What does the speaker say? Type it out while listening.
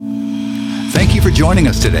Thank you for joining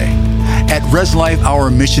us today. At Res Life,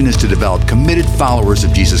 our mission is to develop committed followers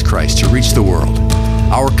of Jesus Christ to reach the world.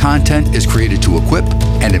 Our content is created to equip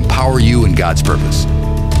and empower you in God's purpose.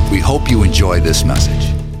 We hope you enjoy this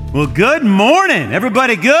message. Well, good morning.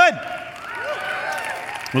 Everybody good?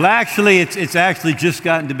 Well, actually, it's actually just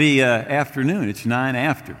gotten to be afternoon. It's 9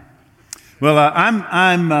 after. Well,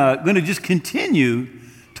 I'm going to just continue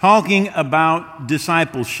talking about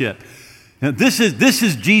discipleship. Now, this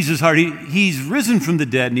is Jesus' heart. He's risen from the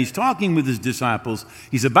dead, and he's talking with his disciples.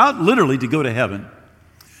 He's about literally to go to heaven.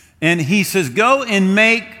 And he says, go and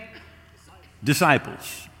make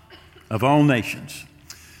disciples of all nations.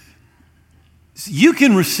 You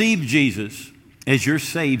can receive Jesus as your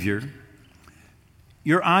Savior.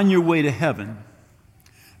 You're on your way to heaven,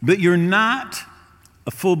 but you're not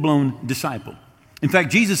a full-blown disciple. In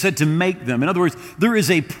fact, Jesus said to make them. In other words, there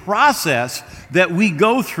is a process that we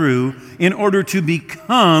go through in order to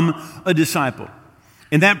become a disciple.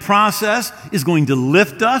 And that process is going to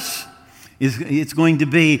lift us. It's going to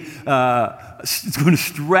be, it's going to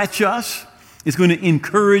stretch us. It's going to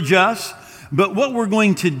encourage us. But what we're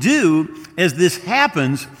going to do as this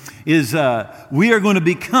happens is we are going to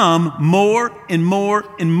become more and more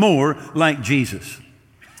and more like Jesus.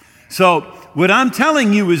 So what I'm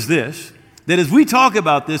telling you is this, that as we talk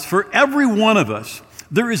about this, for every one of us,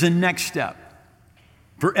 there is a next step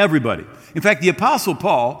for everybody. In fact, the Apostle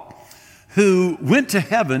Paul, who went to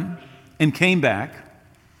heaven and came back,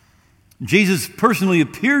 Jesus personally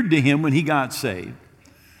appeared to him when he got saved.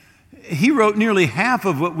 He wrote nearly half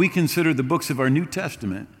of what we consider the books of our New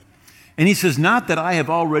Testament. And he says, not that I have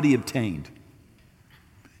already obtained.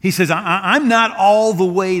 He says, I'm not all the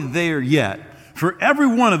way there yet. For every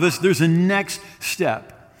one of us, there's a next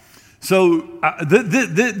step. So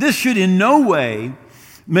this should in no way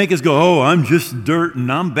make us go, oh, I'm just dirt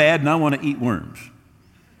and I'm bad and I want to eat worms.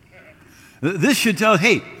 This should tell,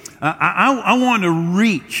 hey, I want to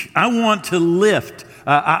reach. I want to lift.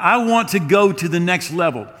 I want to go to the next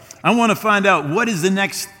level. I want to find out what is the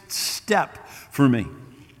next step for me.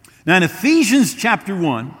 Now in Ephesians chapter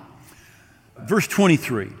 1, verse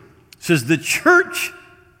 23, it says, the church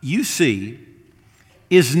you see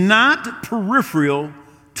is not peripheral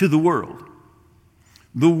to the world.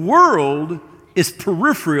 The world is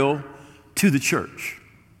peripheral to the church.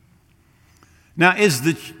 Now, as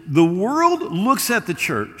the world looks at the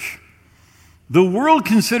church, the world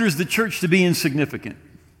considers the church to be insignificant.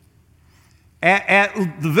 At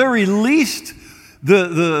the very least,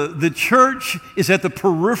 the church is at the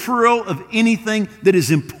peripheral of anything that is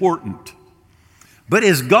important. But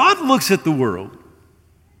as God looks at the world,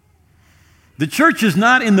 the church is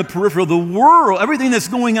not in the peripheral. The world, everything that's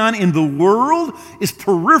going on in the world is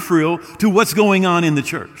peripheral to what's going on in the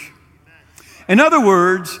church. In other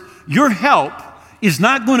words, your help is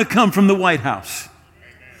not going to come from the White House.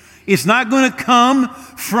 It's not going to come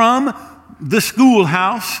from the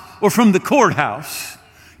schoolhouse or from the courthouse.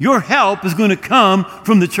 Your help is going to come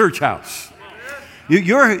from the church house.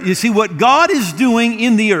 You see, what God is doing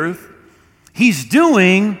in the earth, He's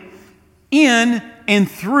doing in and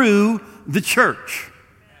through the church.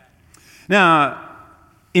 Now,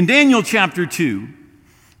 in Daniel chapter 2,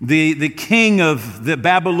 the king of the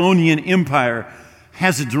Babylonian Empire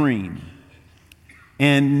has a dream.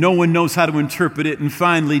 And no one knows how to interpret it. And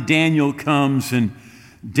finally, Daniel comes and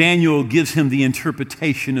Daniel gives him the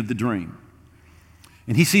interpretation of the dream.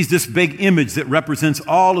 And he sees this big image that represents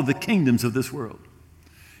all of the kingdoms of this world.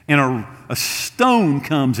 And a stone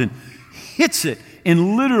comes and hits it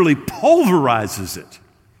and literally pulverizes it.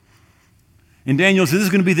 And Daniel says, this is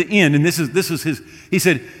going to be the end. And this is his, he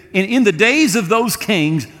said, and in the days of those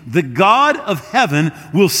kings, the God of heaven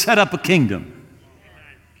will set up a kingdom.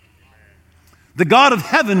 The God of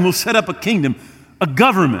heaven will set up a kingdom, a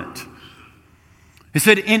government. He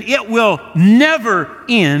said, and it will never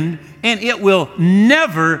end, and it will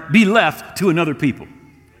never be left to another people.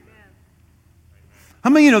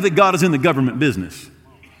 How many of you know that God is in the government business?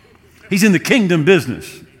 He's in the kingdom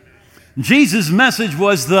business. Jesus' message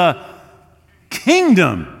was the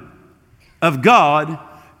kingdom of God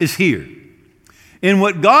is here. And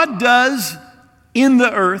what God does in the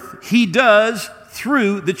earth, He does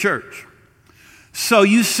through the church. So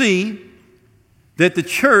you see that the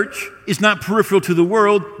church is not peripheral to the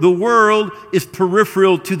world is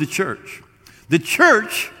peripheral to the church. The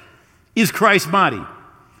church is Christ's body,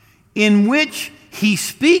 in which He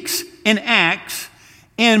speaks and acts,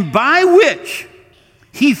 and by which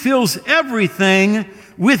He fills everything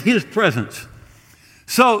with His presence.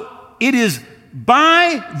 So it is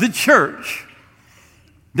by the church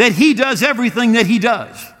that He does everything that He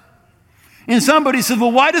does. And somebody says,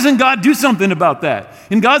 well, why doesn't God do something about that?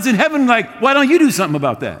 And God's in heaven like, why don't you do something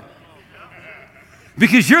about that?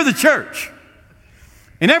 Because you're the church.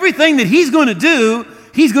 And everything that he's going to do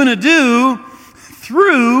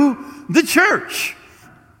through the church.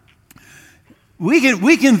 We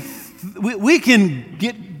can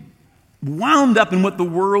get wound up in what the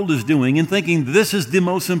world is doing and thinking this is the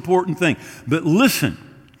most important thing. But listen,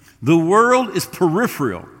 the world is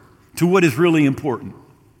peripheral to what is really important.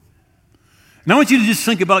 And I want you to just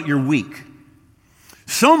think about your week.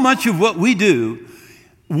 So much of what we do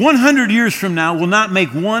 100 years from now will not make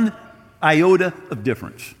one iota of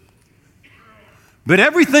difference. But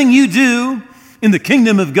everything you do in the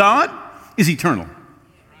kingdom of God is eternal.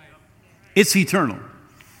 It's eternal.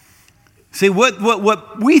 See,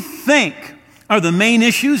 what we think are the main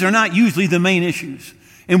issues are not usually the main issues.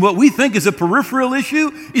 And what we think is a peripheral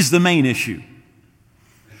issue is the main issue.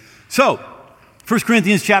 So, 1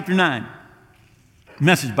 Corinthians chapter 9,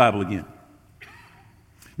 Message Bible again.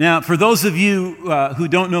 Now, for those of you who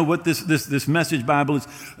don't know what this Message Bible is,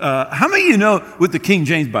 how many of you know what the King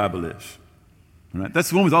James Bible is? All right, that's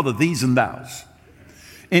the one with all the these and thous.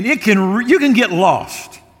 And you can get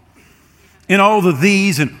lost in all the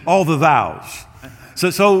these and all the thous.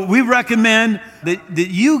 So we recommend that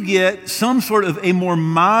you get some sort of a more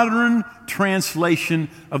modern translation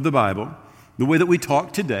of the Bible, the way that we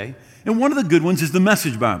talk today. And one of the good ones is the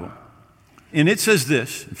Message Bible. And it says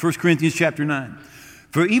this, in 1 Corinthians chapter 9,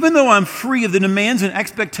 for even though I'm free of the demands and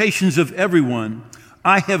expectations of everyone,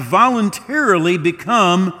 I have voluntarily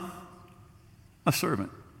become a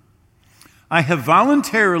servant. I have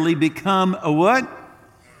voluntarily become a what?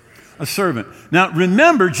 A servant. Now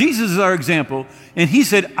remember, Jesus is our example, and he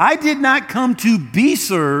said, I did not come to be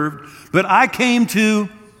served, but I came to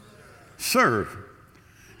serve.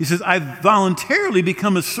 He says, I voluntarily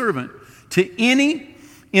become a servant to any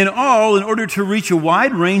and all in order to reach a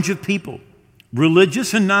wide range of people,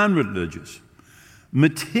 religious and non-religious,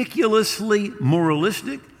 meticulously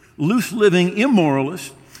moralistic, loose-living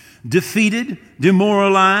immoralists, defeated,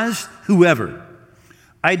 demoralized, whoever.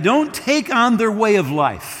 I don't take on their way of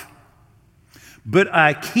life, but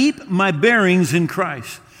I keep my bearings in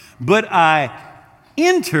Christ, but I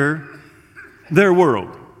enter their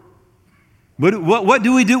world. But what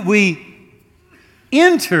do? We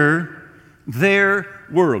enter their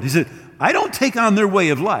world. He said, I don't take on their way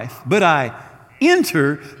of life, but I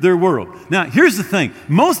enter their world. Now, here's the thing.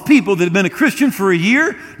 Most people that have been a Christian for a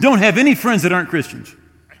year don't have any friends that aren't Christians.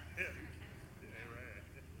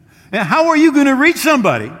 Now, how are you going to reach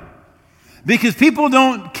somebody? Because people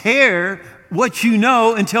don't care what you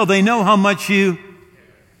know until they know how much you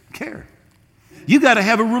care. You got to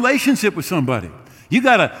have a relationship with somebody. You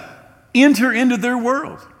got to enter into their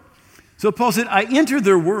world. So Paul said, I entered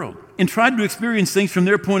their world and tried to experience things from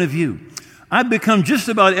their point of view. I've become just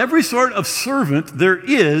about every sort of servant there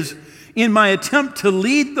is in my attempt to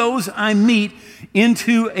lead those I meet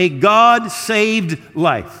into a God-saved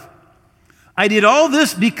life. I did all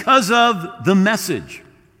this because of the message.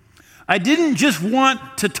 I didn't just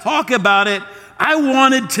want to talk about it, I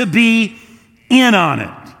wanted to be in on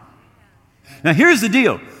it. Now here's the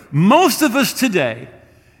deal. Most of us today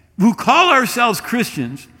who call ourselves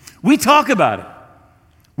Christians, we talk about it.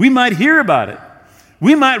 We might hear about it.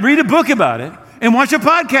 We might read a book about it and watch a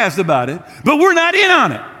podcast about it, but we're not in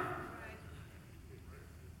on it.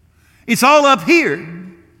 It's all up here,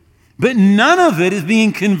 but none of it is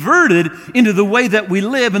being converted into the way that we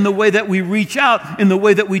live and the way that we reach out and the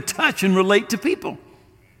way that we touch and relate to people.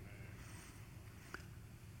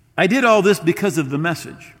 I did all this because of the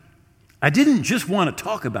message. I didn't just want to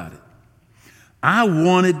talk about it. I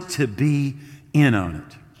wanted to be in on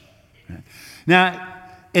it. Now,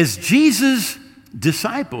 as Jesus'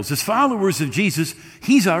 disciples, as followers of Jesus,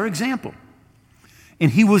 he's our example.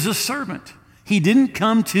 And he was a servant. He didn't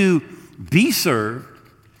come to be served.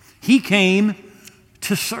 He came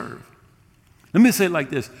to serve. Let me say it like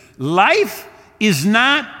this. Life is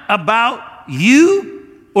not about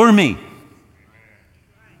you or me.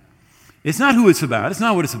 It's not who it's about. It's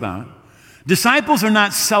not what it's about. Disciples are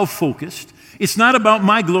not self-focused. It's not about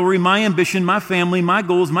my glory, my ambition, my family, my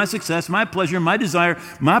goals, my success, my pleasure, my desire,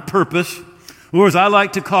 my purpose, or as I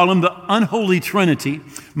like to call them, the unholy trinity,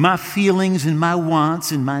 my feelings and my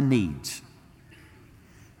wants and my needs.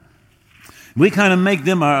 We kind of make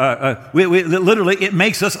them, literally, it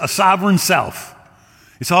makes us a sovereign self.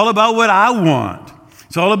 It's all about what I want.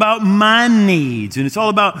 It's all about my needs, and it's all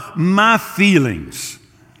about my feelings.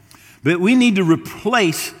 But we need to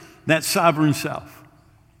replace that sovereign self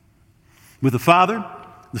with the Father,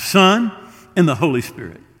 the Son, and the Holy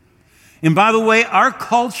Spirit. And by the way, our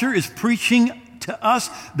culture is preaching to us,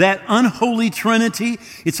 that unholy trinity.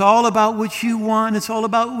 It's all about what you want, it's all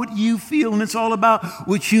about what you feel, and it's all about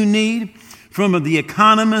what you need. From the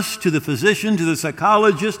economist to the physician to the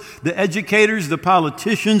psychologist, the educators, the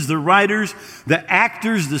politicians, the writers, the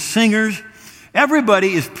actors, the singers,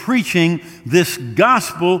 everybody is preaching this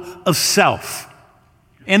gospel of self.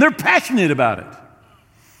 And they're passionate about it.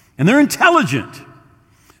 And they're intelligent.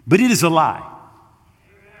 But it is a lie.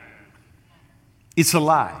 It's a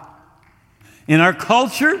lie. And our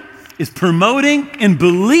culture is promoting and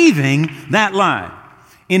believing that lie.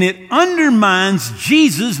 And it undermines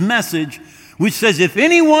Jesus' message, which says, if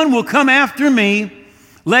anyone will come after me,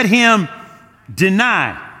 let him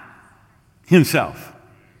deny himself.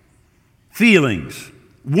 Feelings,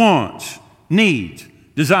 wants, needs,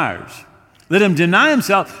 desires. Let him deny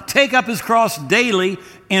himself, take up his cross daily,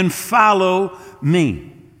 and follow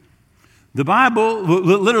me. The Bible,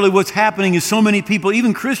 literally what's happening is so many people,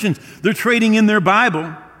 even Christians, they're trading in their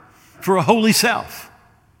Bible for a holy self.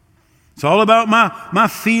 It's all about my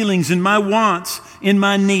feelings and my wants and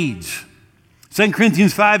my needs. 2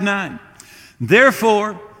 Corinthians 5:9.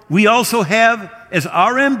 Therefore, we also have as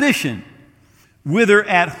our ambition, whether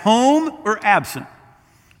at home or absent.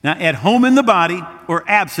 Now, at home in the body or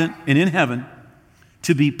absent and in heaven,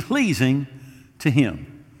 to be pleasing to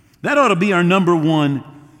Him. That ought to be our number one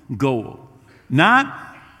goal. Not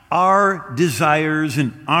our desires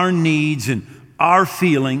and our needs and our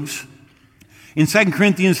feelings. In 2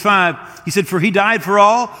 Corinthians 5, he said, for He died for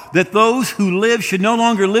all, that those who live should no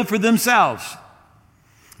longer live for themselves.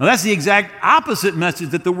 Now, that's the exact opposite message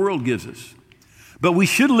that the world gives us. But we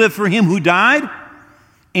should live for Him who died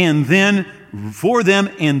and then for them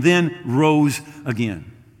and then rose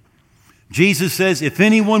again. Jesus says, if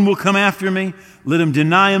anyone will come after me, let him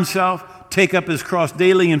deny himself, take up his cross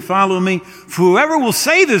daily and follow me. For whoever will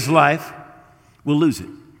save his life will lose it.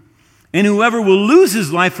 And whoever will lose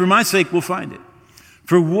his life for my sake will find it.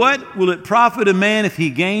 For what will it profit a man if he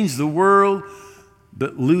gains the world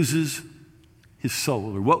but loses his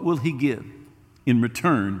soul? Or what will he give in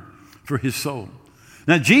return for his soul?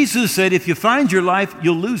 Now, Jesus said, if you find your life,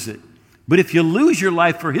 you'll lose it. But if you lose your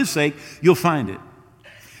life for His sake, you'll find it.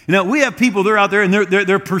 Now, we have people, they're out there and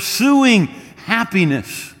they're pursuing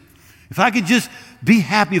happiness. If I could just be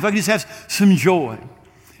happy, if I could just have some joy.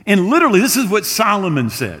 And literally, this is what Solomon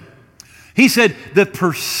said. He said, the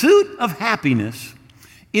pursuit of happiness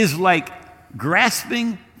is like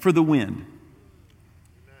grasping for the wind.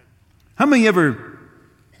 How many ever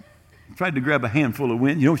tried to grab a handful of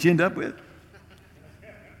wind? You know what you end up with?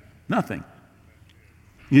 Nothing.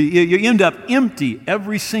 You end up empty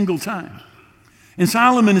every single time. And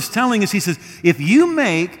Solomon is telling us, he says, if you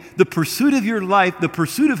make the pursuit of your life the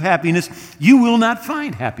pursuit of happiness, you will not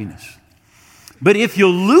find happiness. But if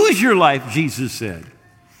you'll lose your life, Jesus said,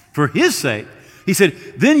 for His sake, He said,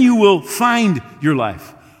 then you will find your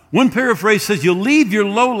life. One paraphrase says, you'll leave your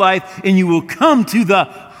low life and you will come to the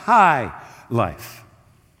high life.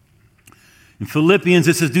 In Philippians,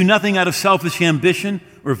 it says, do nothing out of selfish ambition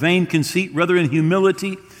or vain conceit, rather in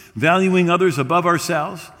humility, valuing others above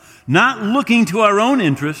ourselves, not looking to our own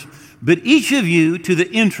interests, but each of you to the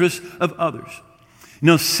interests of others. You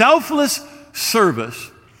know, selfless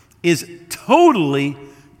service is totally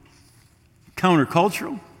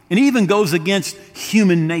countercultural and even goes against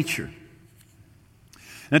human nature.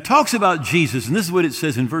 Now, it talks about Jesus, and this is what it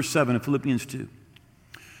says in verse 7 of Philippians 2.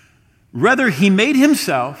 Rather, He made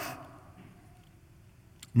Himself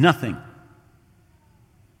nothing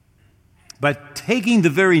by taking the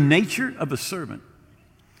very nature of a servant,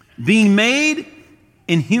 being made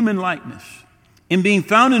in human likeness, and being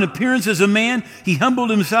found in appearance as a man, He humbled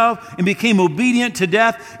Himself and became obedient to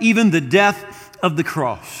death, even the death of the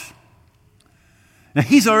cross. Now,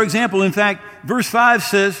 He's our example. In fact, verse 5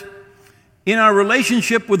 says, in our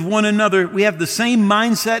relationship with one another, we have the same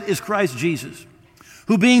mindset as Christ Jesus,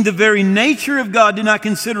 who being the very nature of God did not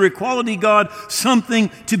consider equality God something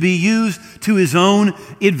to be used to His own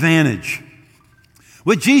advantage.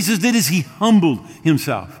 What Jesus did is He humbled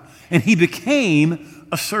Himself and He became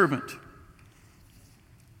a servant.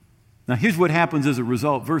 Now here's what happens as a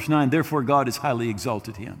result. Verse 9, therefore God has highly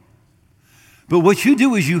exalted Him. But what you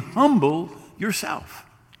do is you humble yourself.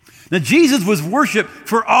 Now Jesus was worshiped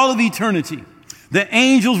for all of eternity. The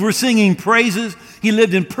angels were singing praises. He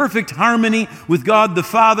lived in perfect harmony with God the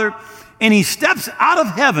Father. And He steps out of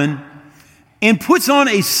heaven and puts on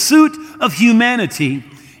a suit of humanity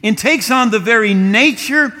and takes on the very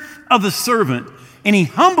nature of a servant. And He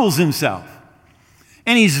humbles Himself.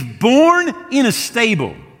 And He's born in a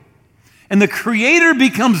stable. And the Creator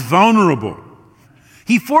becomes vulnerable.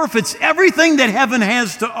 He forfeits everything that heaven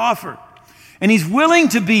has to offer. And he's willing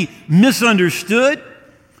to be misunderstood,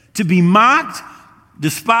 to be mocked,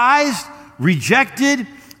 despised, rejected,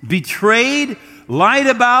 betrayed, lied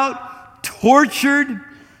about, tortured,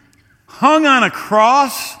 hung on a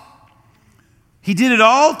cross. He did it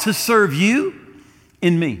all to serve you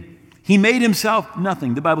and me. He made himself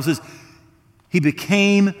nothing. The Bible says he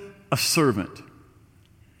became a servant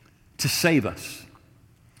to save us.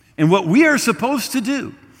 And what we are supposed to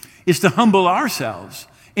do is to humble ourselves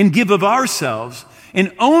and give of ourselves,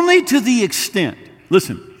 and only to the extent,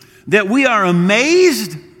 listen, that we are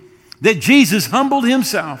amazed that Jesus humbled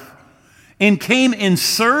himself and came and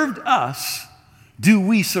served us, do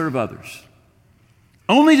we serve others.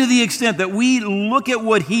 Only to the extent that we look at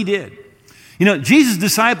what he did. You know, Jesus'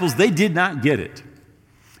 disciples, they did not get it.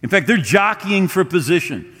 In fact, they're jockeying for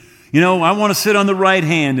position. You know, I want to sit on the right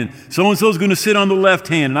hand, and so-and-so's going to sit on the left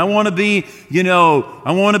hand, and I want to be,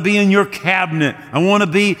 I want to be in your cabinet. I want to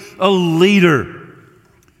be a leader.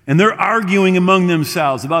 And they're arguing among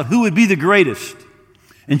themselves about who would be the greatest.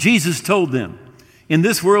 And Jesus told them, in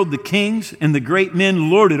this world, the kings and the great men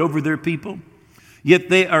lord it over their people, yet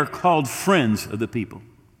they are called friends of the people.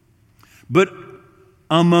 But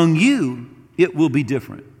among you, it will be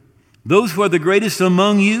different. Those who are the greatest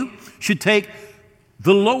among you should take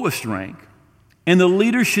the lowest rank, and the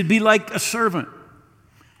leader should be like a servant.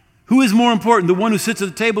 Who is more important, the one who sits at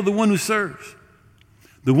the table or the one who serves?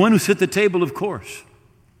 The one who sits at the table, of course.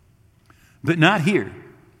 But not here.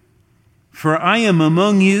 For I am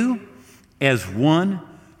among you as one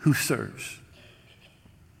who serves.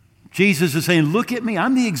 Jesus is saying, look at me,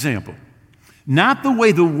 I'm the example. Not the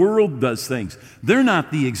way the world does things. They're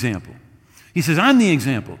not the example. He says, I'm the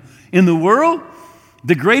example. In the world,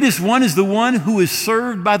 the greatest one is the one who is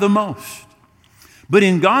served by the most. But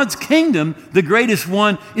in God's kingdom, the greatest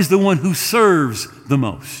one is the one who serves the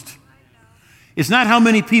most. It's not how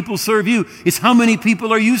many people serve you, it's how many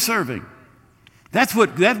people are you serving. That's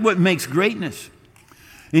what makes greatness.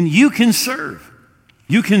 And you can serve.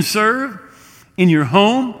 You can serve in your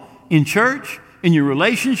home, in church, in your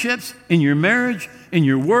relationships, in your marriage, in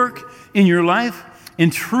your work, in your life.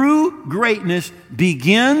 And true greatness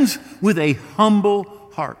begins with a humble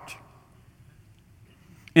heart.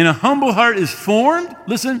 And a humble heart is formed,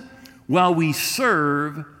 listen, while we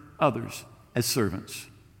serve others as servants.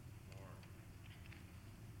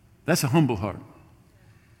 That's a humble heart.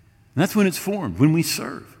 And that's when it's formed, when we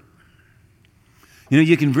serve. You know,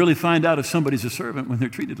 you can really find out if somebody's a servant when they're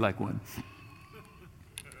treated like one.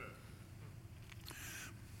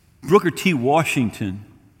 Booker T. Washington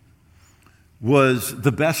was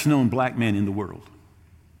the best-known black man in the world.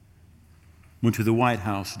 Went to the White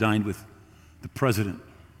House, dined with the president.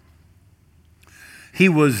 He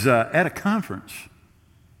was at a conference.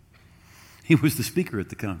 He was the speaker at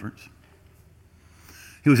the conference.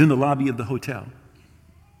 He was in the lobby of the hotel.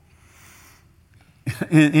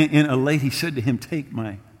 And a lady said to him, take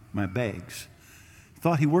my bags.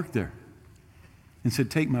 Thought he worked there. And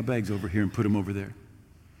said, take my bags over here and put them over there.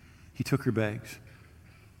 He took her bags,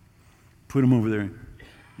 put them over there,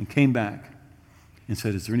 and came back and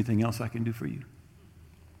said, is there anything else I can do for you?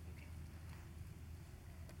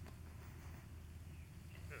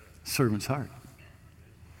 Servant's heart.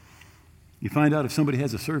 You find out if somebody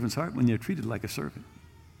has a servant's heart when they're treated like a servant.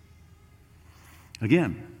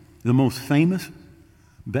 Again, the most famous,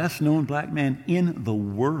 best-known black man in the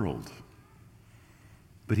world,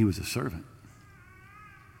 but he was a servant.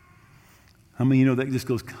 How many of you know that just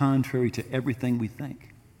goes contrary to everything we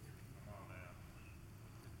think?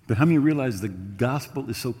 But how many realize the gospel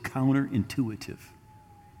is so counterintuitive?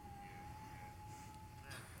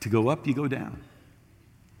 To go up, you go down.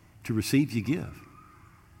 To receive, you give.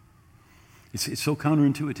 It's so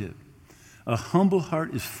counterintuitive. A humble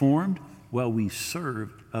heart is formed while we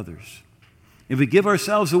serve others. If we give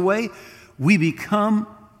ourselves away, we become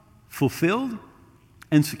fulfilled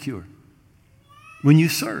and secure. When you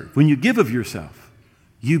serve, when you give of yourself,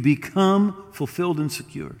 you become fulfilled and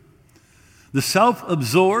secure. The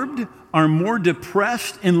self-absorbed are more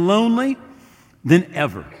depressed and lonely than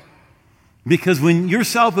ever. Because when you're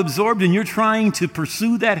self-absorbed and you're trying to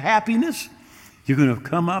pursue that happiness, you're going to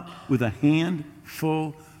come up with a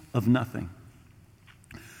handful of nothing.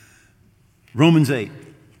 Romans 8.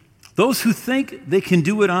 Those who think they can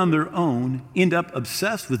do it on their own end up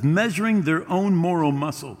obsessed with measuring their own moral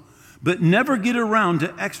muscle, but never get around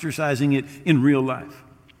to exercising it in real life.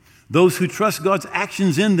 Those who trust God's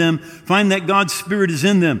actions in them find that God's Spirit is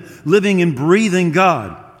in them, living and breathing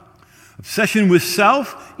God. Obsession with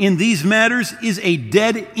self in these matters is a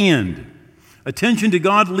dead end. Attention to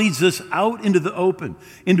God leads us out into the open,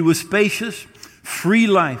 into a spacious, free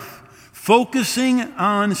life, Focusing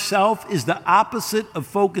on self is the opposite of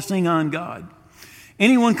focusing on God.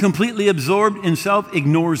 Anyone completely absorbed in self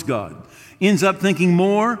ignores God, ends up thinking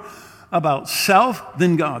more about self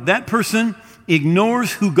than God. That person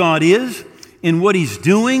ignores who God is and what he's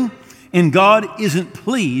doing, and God isn't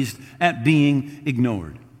pleased at being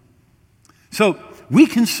ignored. So we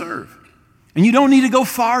can serve, and you don't need to go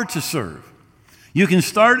far to serve. You can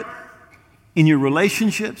start in your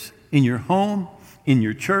relationships, in your home, in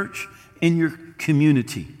your church, in your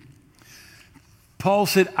community. Paul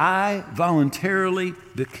said, I voluntarily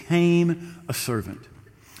became a servant.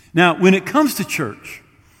 Now, when it comes to church,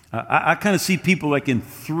 I kind of see people like in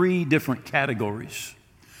three different categories.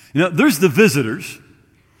 There's the visitors,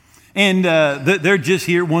 and they're just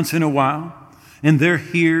here once in a while, and they're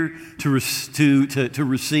here to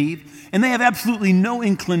receive, and they have absolutely no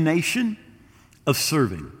inclination of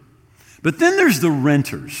serving. But then there's the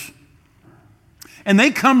renters, and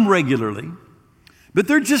they come regularly, but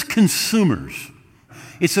they're just consumers.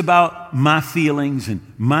 It's about my feelings and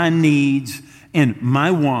my needs and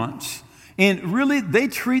my wants. And really, they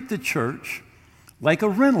treat the church like a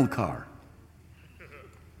rental car.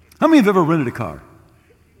 How many have ever rented a car?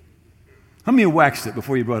 How many have waxed it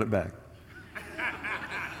before you brought it back?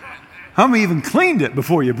 How many even cleaned it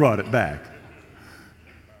before you brought it back?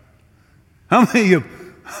 How many of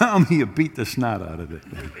you beat the snot out of it?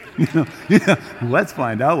 Let's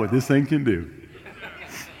find out what this thing can do.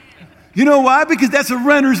 You know why? Because that's a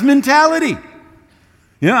renter's mentality.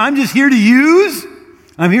 I'm just here to use.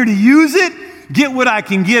 I'm here to use it, get what I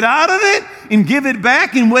can get out of it, and give it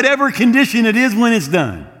back in whatever condition it is when it's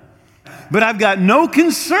done. But I've got no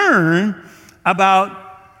concern about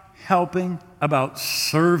helping, about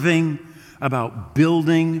serving, about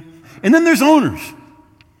building. And then there's owners.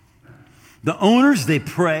 The owners, they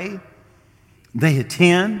pray, they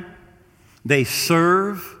attend, they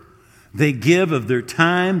serve, they give of their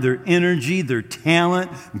time, their energy, their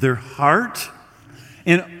talent, their heart.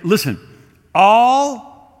 And listen,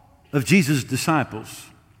 all of Jesus' disciples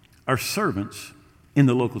are servants in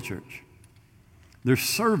the local church. They're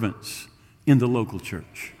servants in the local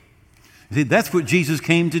church. See, that's what Jesus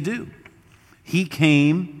came to do. He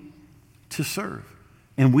came to serve.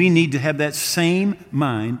 And we need to have that same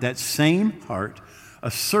mind, that same heart,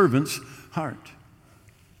 a servant's heart.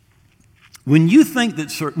 When you think of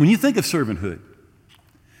servanthood,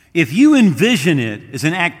 if you envision it as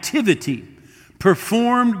an activity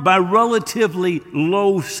performed by relatively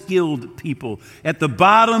low-skilled people at the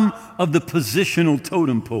bottom of the positional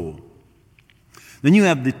totem pole, then you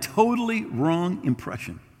have the totally wrong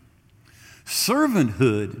impression.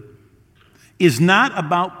 Servanthood is not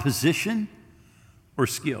about position or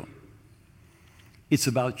skill. It's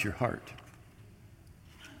about your heart.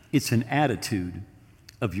 It's an attitude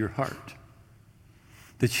of your heart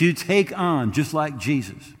that you take on, just like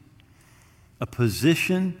Jesus, a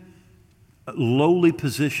position, a lowly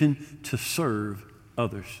position to serve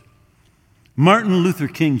others. Martin Luther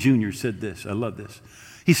King Jr. said this. I love this.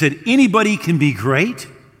 He said, anybody can be great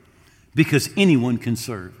because anyone can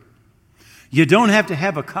serve. You don't have to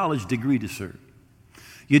have a college degree to serve.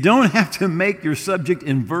 You don't have to make your subject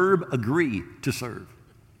and verb agree to serve.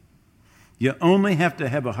 You only have to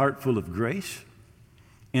have a heart full of grace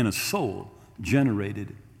and a soul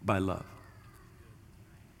generated by love.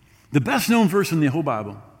 The best known verse in the whole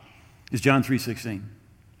Bible is John 3:16.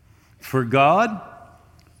 For God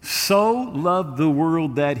so loved the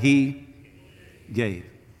world that he gave.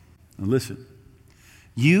 Now listen,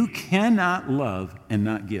 you cannot love and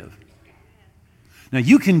not give. Now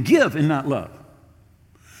you can give and not love.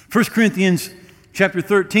 1 Corinthians chapter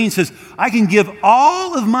 13 says, I can give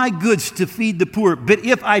all of my goods to feed the poor, but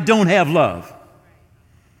if I don't have love,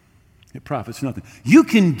 it profits nothing. You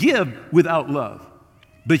can give without love,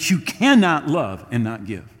 but you cannot love and not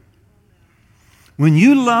give. When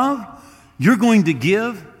you love, you're going to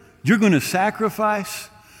give, you're going to sacrifice.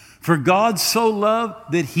 For God so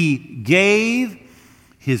loved that he gave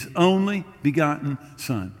his only begotten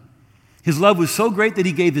Son. His love was so great that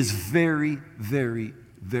he gave his very, very,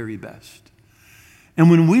 very best.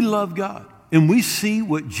 And when we love God and we see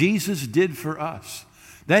what Jesus did for us,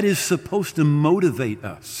 that is supposed to motivate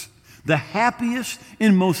us. The happiest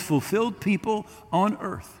and most fulfilled people on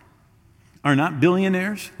earth are not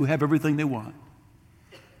billionaires who have everything they want,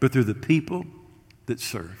 but they're the people that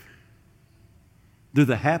serve. They're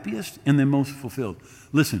the happiest and the most fulfilled.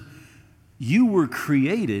 Listen, you were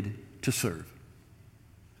created to serve.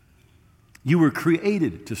 You were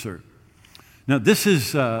created to serve. Now, this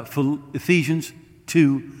is Ephesians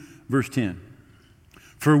 2, verse 10.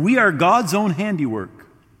 For we are God's own handiwork,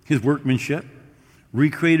 his workmanship,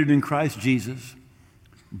 recreated in Christ Jesus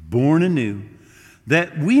born anew,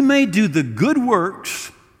 that we may do the good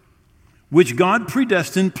works which God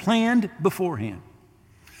predestined, planned beforehand.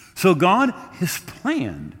 So God has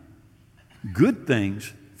planned good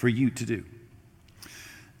things for you to do.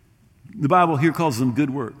 The Bible here calls them good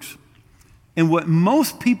works. And what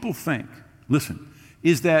most people think, listen,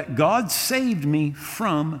 is that God saved me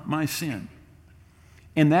from my sin.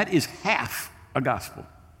 And that is half a gospel.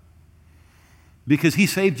 Because he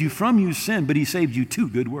saved you from your sin, but he saved you to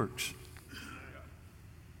good works.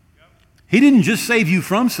 He didn't just save you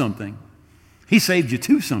from something. He saved you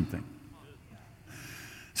to something.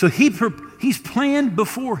 So he's planned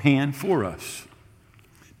beforehand for us,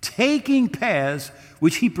 taking paths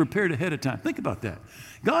which he prepared ahead of time. Think about that.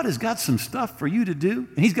 God has got some stuff for you to do,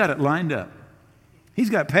 and he's got it lined up. He's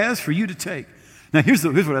got paths for you to take. Now, here's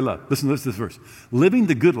what I love. Listen to this verse. Living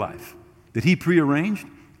the good life that he prearranged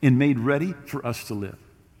and made ready for us to live.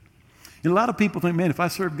 And a lot of people think, man, if I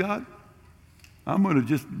serve God, I'm going to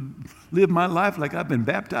just live my life like I've been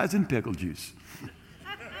baptized in pickle juice.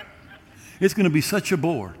 It's going to be such a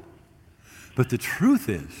bore. But the truth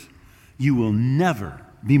is, you will never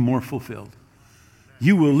be more fulfilled.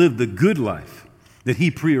 You will live the good life that he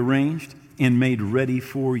prearranged and made ready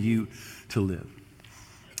for you to live.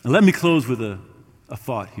 And let me close with a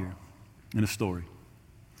thought here and a story.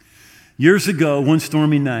 Years ago, one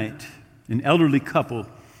stormy night, an elderly couple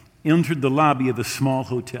entered the lobby of a small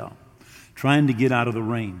hotel, trying to get out of the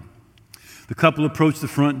rain. The couple approached the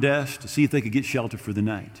front desk to see if they could get shelter for the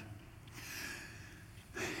night.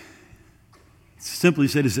 Simply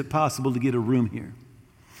said, "Is it possible to get a room here?"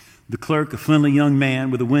 The clerk, a friendly young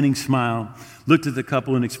man with a winning smile, looked at the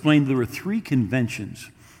couple and explained there were 3 conventions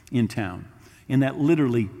in town, and that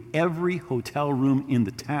literally every hotel room in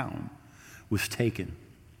the town was taken.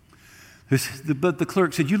 But the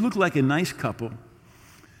clerk said, "You look like a nice couple,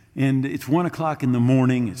 and it's 1 o'clock in the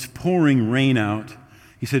morning, it's pouring rain out."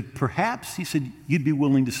 He said, "Perhaps," he said, "you'd be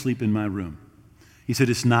willing to sleep in my room." He said,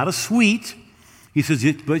 "It's not a suite." He says,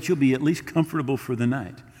 "But you'll be at least comfortable for the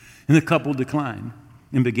night." And the couple declined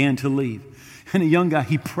and began to leave. And the young guy,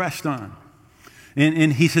 he pressed on.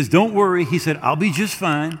 And he says, "Don't worry." He said, "I'll be just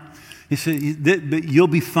fine." He said, "But you'll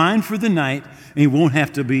be fine for the night, and you won't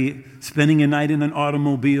have to be spending a night in an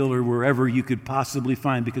automobile or wherever you could possibly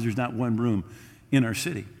find, because there's not one room in our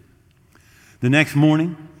city." The next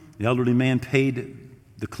morning, the elderly man paid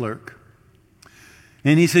the clerk.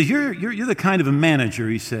 And he says, you're the kind of a manager,"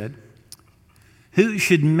 he said, "who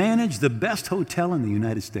should manage the best hotel in the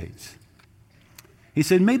United States." He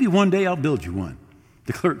said, "Maybe one day I'll build you one."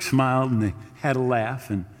 The clerk smiled and they had a laugh,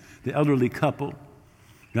 and the elderly couple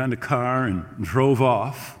got in the car and drove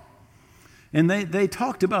off. And they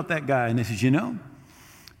talked about that guy, and they said, "You know,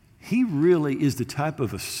 he really is the type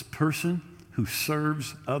of a person who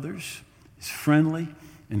serves others, is friendly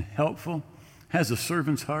and helpful, has a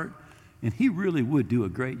servant's heart, and he really would do a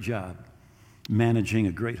great job managing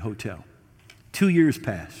a great hotel." 2 years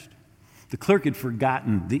passed. The clerk had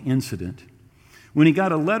forgotten the incident when he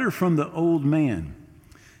got a letter from the old man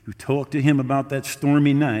who talked to him about that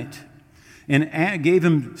stormy night and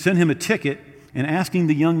sent him a ticket and asking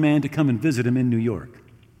the young man to come and visit him in New York.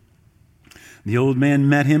 The old man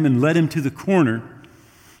met him and led him to the corner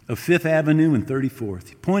of 5th Avenue and 34th.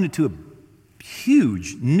 He pointed to a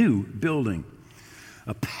huge new building,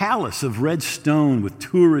 a palace of red stone with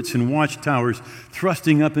turrets and watchtowers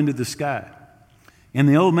thrusting up into the sky. And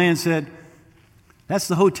the old man said, "That's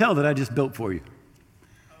the hotel that I just built for you."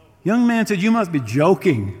 Young man said, "You must be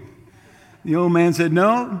joking." The old man said,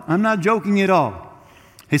 "No, I'm not joking at all."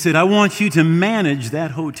 He said, "I want you to manage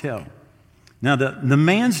that hotel." Now, the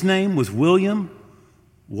man's name was William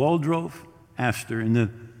Waldorf Astor, and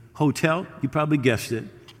the hotel, you probably guessed it,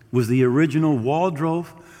 was the original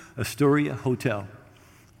Waldorf Astoria Hotel,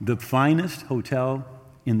 the finest hotel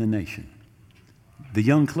in the nation. The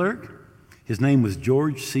young clerk, his name was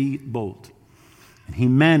George C. Bolt, and he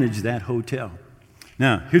managed that hotel.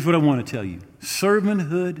 Now, here's what I want to tell you.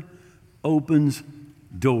 Servanthood opens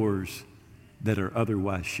doors that are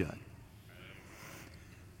otherwise shut.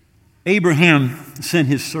 Abraham sent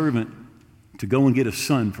his servant to go and get a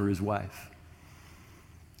son for his wife.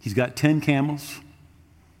 He's got 10 camels.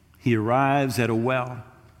 He arrives at a well,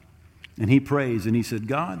 and he prays, and he said,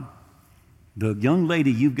 "God, the young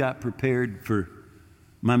lady you've got prepared for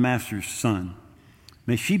my master's son,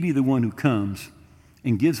 may she be the one who comes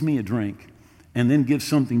and gives me a drink and then gives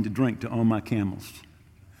something to drink to all my camels."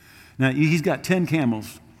 Now, he's got 10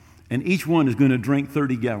 camels, and each one is going to drink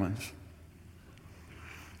 30 gallons.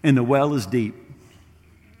 And the well is deep.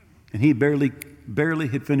 And he barely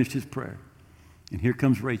had finished his prayer. And here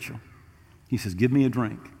comes Rachel. He says, "Give me a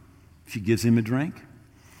drink." She gives him a drink.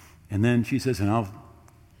 And then she says, and I'll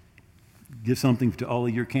give something to all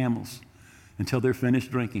of your camels until they're finished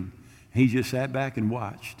drinking. He just sat back and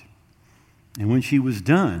watched. And when she was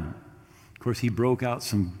done, of course, he broke out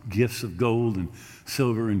some gifts of gold and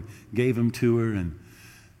silver and gave them to her and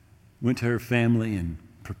went to her family and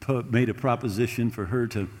made a proposition for her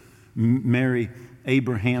to marry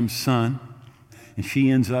Abraham's son. And she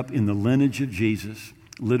ends up in the lineage of Jesus,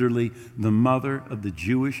 literally the mother of the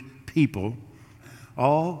Jewish people,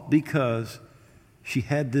 all because she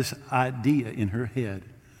had this idea in her head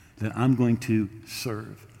that I'm going to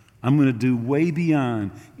serve. I'm going to do way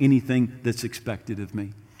beyond anything that's expected of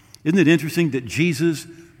me. Isn't it interesting that Jesus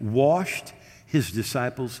washed his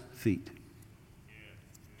disciples' feet?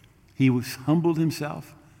 He was humbled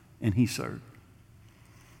himself and he served.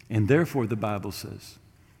 And therefore, the Bible says,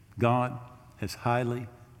 God has highly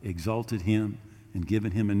exalted him and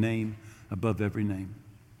given him a name above every name.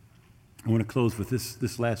 I want to close with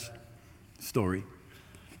this last story.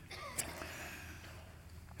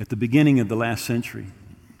 At the beginning of the last century,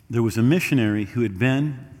 there was a missionary who had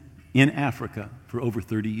been in Africa for over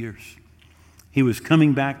 30 years. He was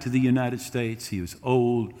coming back to the United States. He was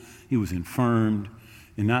old, he was infirmed,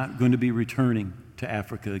 and not going to be returning to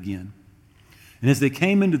Africa again. And as they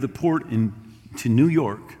came into the port to New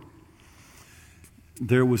York,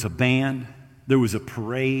 there was a band, there was a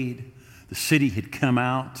parade, the city had come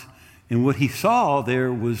out, and what he saw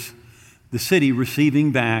there was the city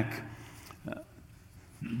receiving back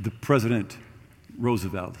the President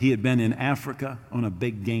Roosevelt. He had been in Africa on a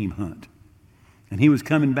big game hunt. And he was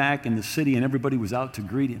coming back in the city and everybody was out to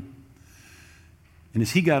greet him. And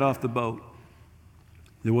as he got off the boat,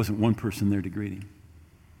 there wasn't one person there to greet him.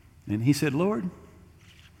 And he said, Lord,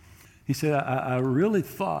 he said, I really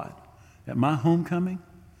thought at my homecoming,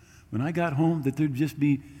 when I got home, that there'd just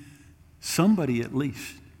be somebody at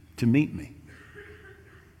least to meet me.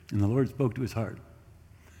 And the Lord spoke to his heart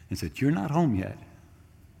and said, you're not home yet.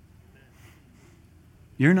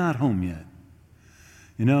 You're not home yet.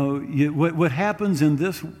 You know, what happens in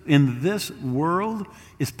this world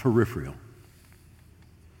is peripheral.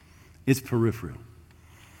 It's peripheral.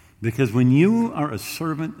 Because when you are a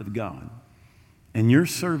servant of God and you're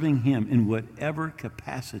serving him in whatever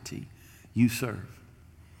capacity you serve,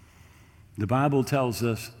 the Bible tells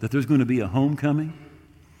us that there's going to be a homecoming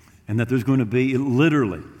and that there's going to be,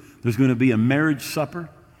 literally, there's going to be a marriage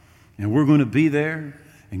supper and we're going to be there.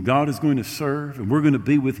 And God is going to serve, and we're going to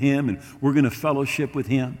be with him, and we're going to fellowship with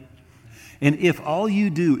him. And if all you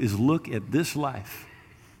do is look at this life,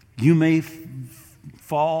 you may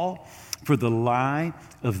fall for the lie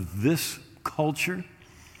of this culture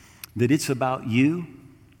that it's about you,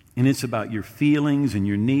 and it's about your feelings and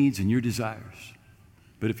your needs and your desires.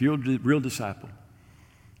 But if you're a real disciple,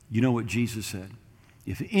 you know what Jesus said.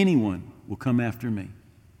 If anyone will come after me,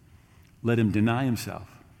 let him deny himself,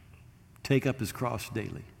 take up his cross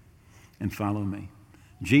daily, and follow me.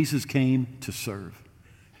 Jesus came to serve.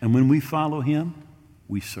 And when we follow him,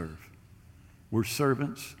 we serve. We're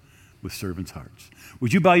servants with servants' hearts.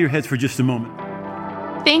 Would you bow your heads for just a moment?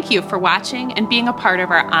 Thank you for watching and being a part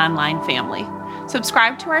of our online family.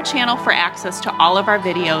 Subscribe to our channel for access to all of our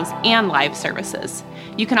videos and live services.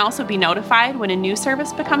 You can also be notified when a new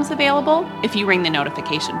service becomes available if you ring the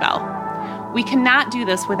notification bell. We cannot do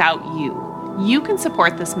this without you. You can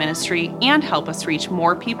support this ministry and help us reach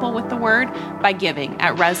more people with the word by giving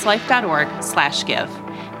at reslife.org/give.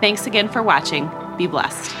 Thanks again for watching. Be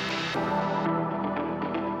blessed.